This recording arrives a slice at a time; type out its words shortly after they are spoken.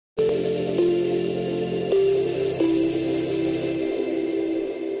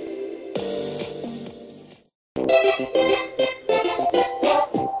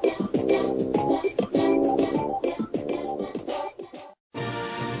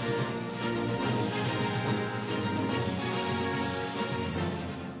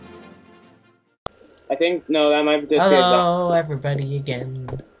I think, no, that might just Hello, everybody again.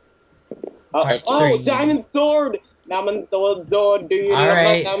 Oh, Diamond Sword! Diamond Sword, do you need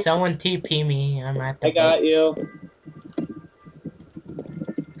Alright, diamond? someone TP me. I'm at the I got boat. you.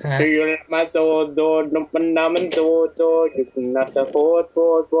 Do you need my sword, diamond sword, you cannot afford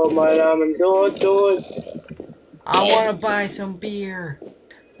for my diamond sword. I wanna buy some beer.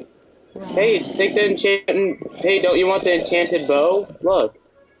 Hey, take the enchanted. Hey, don't you want the enchanted bow? Look.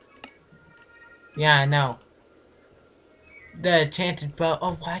 Yeah, I know. The enchanted bow.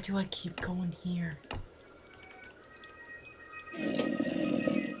 Oh, why do I keep going here?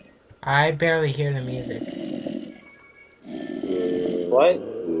 I barely hear the music. What?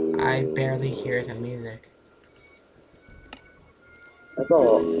 I barely hear the music. That's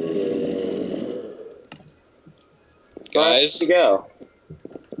all. Guys, Where'd you go?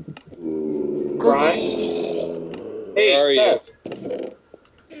 Brian? Hey, where are you? Tess.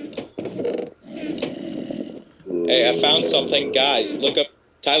 Hey, I found something. Guys, look up.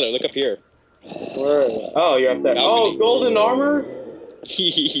 Tyler, look up here. Where? Oh, you're up there. Balcony. Oh, golden armor?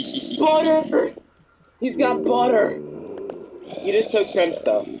 Butter! He's got butter! You just took Trent's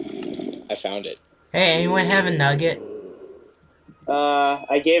stuff. I found it. Hey, anyone have a nugget?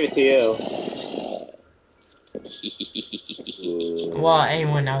 I gave it to you. Well,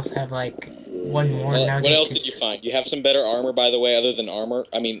 anyone else have like one more nugget? What else did you find? You have some better armor, by the way, other than armor?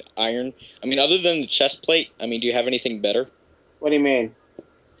 I mean, iron. I mean, other than the chest plate? I mean, do you have anything better? What do you mean?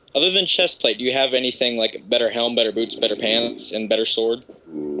 Other than chest plate, do you have anything like better helm, better boots, better pants, and better sword?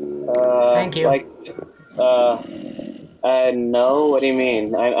 Thank you. Like, no, what do you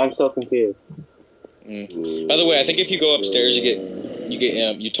mean? I'm so confused. By the way, I think if you go upstairs,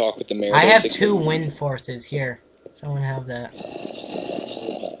 you talk with the mayor. I have basically. 2 wind forces here. Someone have that.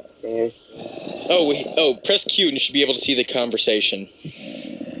 Okay. Oh, press Q and you should be able to see the conversation.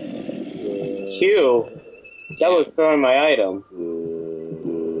 Q? That was throwing my item.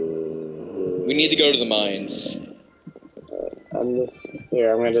 We need to go to the mines. I'm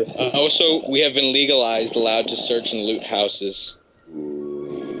gonna just... Also, we have been allowed to search and loot houses.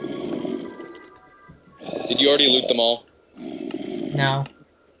 Did you already loot them all? No.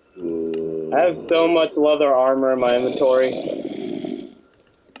 I have so much leather armor in my inventory.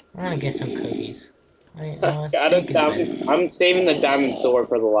 I'm gonna get some cookies. Wait, no, I'm saving the diamond sword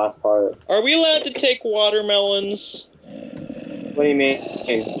for the last part. Are we allowed to take watermelons? What do you mean?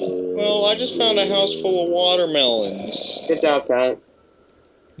 Well, I just found a house full of watermelons. Good job, Trent.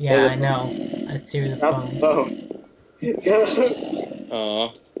 Yeah, I know. I threw the bone.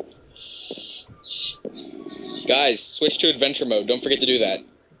 Oh. Guys, switch to adventure mode. Don't forget to do that.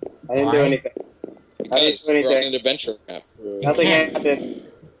 I didn't do anything. Because we're on an adventure map. Nothing happened.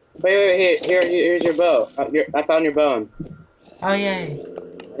 Wait, here's your bow. I found your bone. Oh, yay.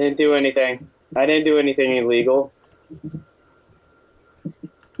 I didn't do anything. I didn't do anything illegal.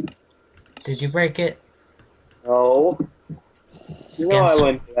 Did you break it? No. No, I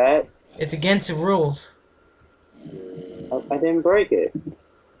wouldn't do that. It's against the rules. I didn't break it.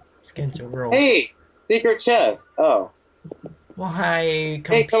 It's against the rules. Hey! Secret chest. Oh. Why?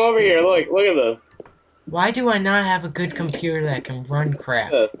 Hey, come over here. Look at this. Why do I not have a good computer that can run crap?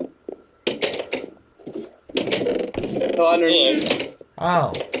 So underneath.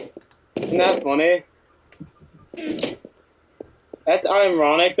 Oh. Isn't that funny? That's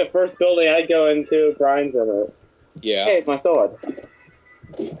ironic. The first building I go into, Brian's in it. Yeah. Hey, it's my sword.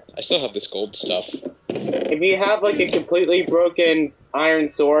 I still have this gold stuff. If you have like a completely broken iron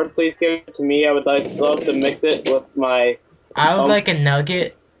sword, please give it to me. I would love to mix it with my... I would like a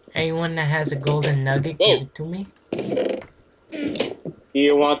nugget. Anyone that has a golden nugget, give it to me. Do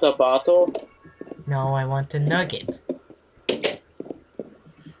you want the bottle? No, I want a nugget.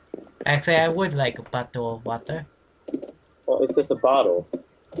 Actually, I would like a bottle of water. Well, it's just a bottle.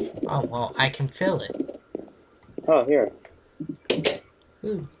 Oh, well, I can fill it. Oh, here.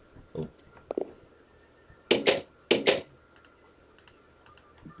 Ooh. Ooh.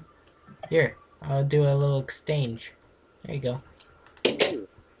 Here, I'll do a little exchange. There you go.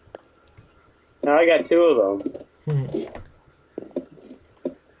 Now I got 2 of them.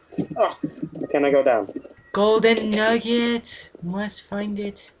 Oh, can I go down? Golden nugget! Must find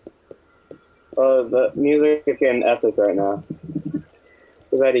it. The music is getting epic right now.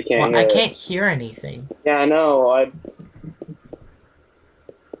 Too bad you can't Well, hear I it. can't hear anything. Yeah, I know.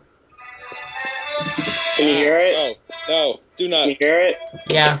 Can you hear it? Oh, no, do not. Can you hear it?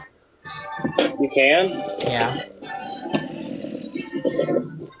 Yeah. You can? Yeah.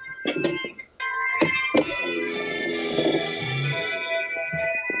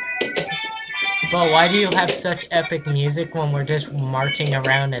 But why do you have such epic music when we're just marching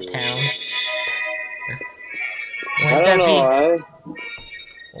around a town? I Wouldn't don't that know be? why.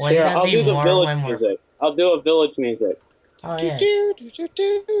 Wouldn't Here, that I'll be do the more village when we're? music. I'll do a village music. Oh yeah.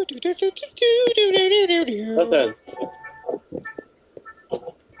 Listen.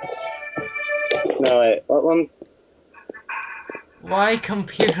 No, wait. What one? Why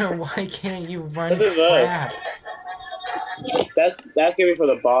computer? Why can't you run This is crap? That's gonna be for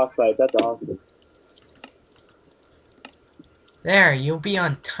the boss fight. That's awesome. There, you'll be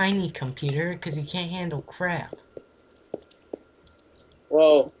on tiny computer because you can't handle crap.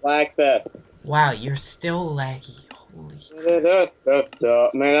 Whoa, lag fest. Wow, you're still laggy. Holy. Man,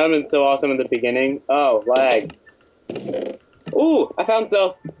 that been so awesome in the beginning. Oh, lag. Ooh, I found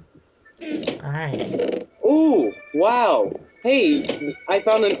stuff. Alright. Ooh, wow. Hey, I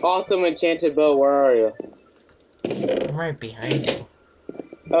found an awesome enchanted bow. Where are you? I'm right behind you.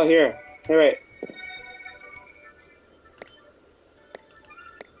 Oh, here. Here, wait.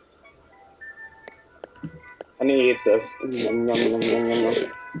 I need to eat this. Yum, yum, yum, yum, yum,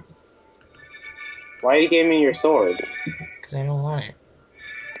 yum. Why you gave me your sword? Because I don't want it.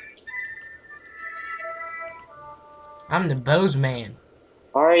 I'm the bows man.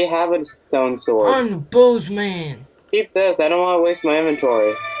 I already have a stone sword. I'm the bows man. Keep this. I don't want to waste my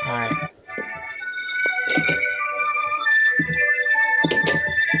inventory. Alright.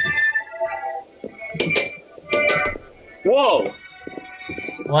 Whoa!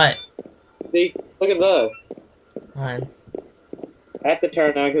 What? See, look at this. One. I have to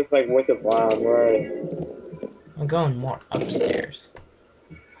turn on because it's like wicked loud. Where are you? I'm going more upstairs.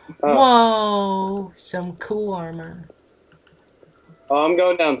 Oh. Whoa! Some cool armor. Oh, I'm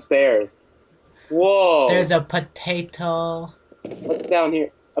going downstairs. Whoa! There's a potato. What's down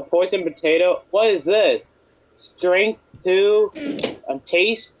here? A poison potato? What is this? Strength 2, a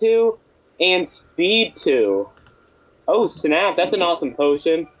taste 2, and speed 2. Oh, snap. That's an awesome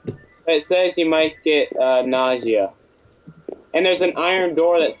potion. It says you might get nausea. And there's an iron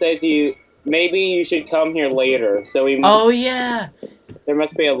door that says maybe you should come here later. So Oh yeah! there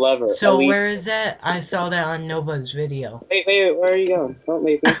must be a lever. So where is that? I saw that on Nova's video. Wait, where are you going? Don't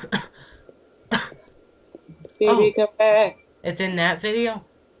leave me. Baby, come back. It's in that video?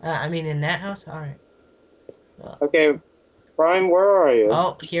 I mean in that house? Alright. Okay, Brian, where are you?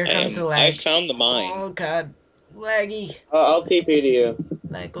 Oh, here comes the lag. I found the mine. Oh god. Laggy. I'll TP to you.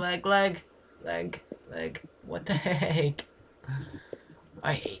 Lag. What the heck?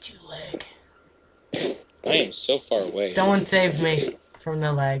 I hate you, lag. I am so far away. Someone saved me from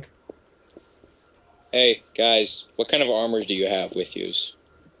the lag. Hey, guys, what kind of armor do you have with you?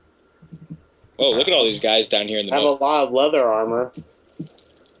 Whoa, look at all these guys down here in the I have a lot of leather armor.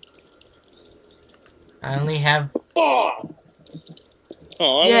 I only have... Oh!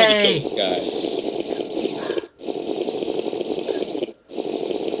 Oh, I wanted to kill this guy.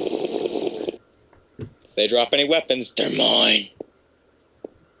 If they drop any weapons, they're mine.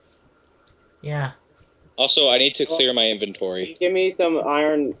 Yeah. Also, I need to clear my inventory. Give me some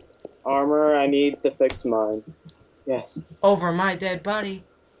iron armor. I need to fix mine. Yes. Over my dead body.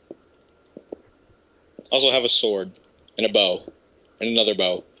 Also have a sword, and a bow, and another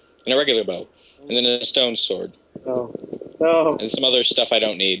bow, and a regular bow, and then a stone sword. No. No. And some other stuff I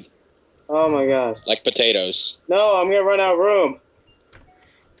don't need, Oh my gosh. like potatoes. No, I'm gonna run out of room.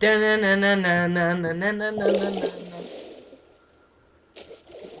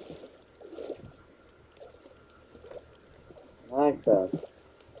 Like this.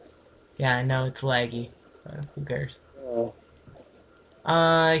 Yeah, I know it's laggy. Who cares?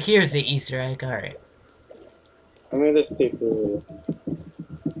 Yeah. Here's the Easter egg. Alright. I'm gonna just take the.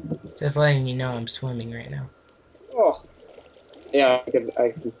 Just letting you know I'm swimming right now. Oh. Yeah, I can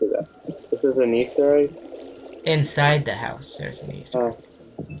see that. This is an Easter egg. Inside the house, there's an Easter egg.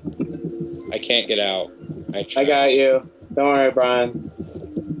 I can't get out. I got you. Don't worry, Brian.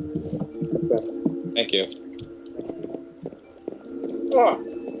 Okay. Thank you. Oh.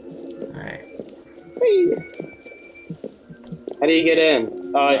 Alright. How do you get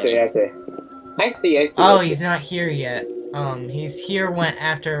in? Oh, I see. Oh, he's not here yet. He's here when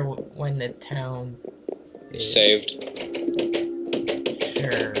the town is Saved.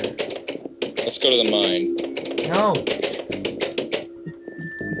 Sure. Let's go to the mine. No.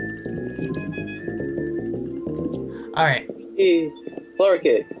 Alright. Hey, Floor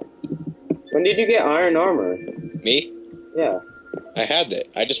Kid. When did you get iron armor? Me? Yeah. I had it.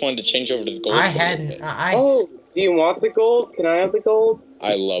 I just wanted to change over to the gold. I for a hadn't. little bit. Oh, do you want the gold? Can I have the gold?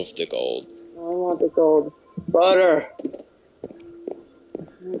 I love the gold. I want the gold. Butter.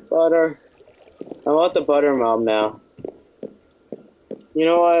 Butter. I want the butter mob now. You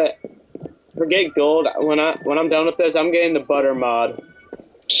know what? forget gold. When I'm done with this, I'm getting the butter mod.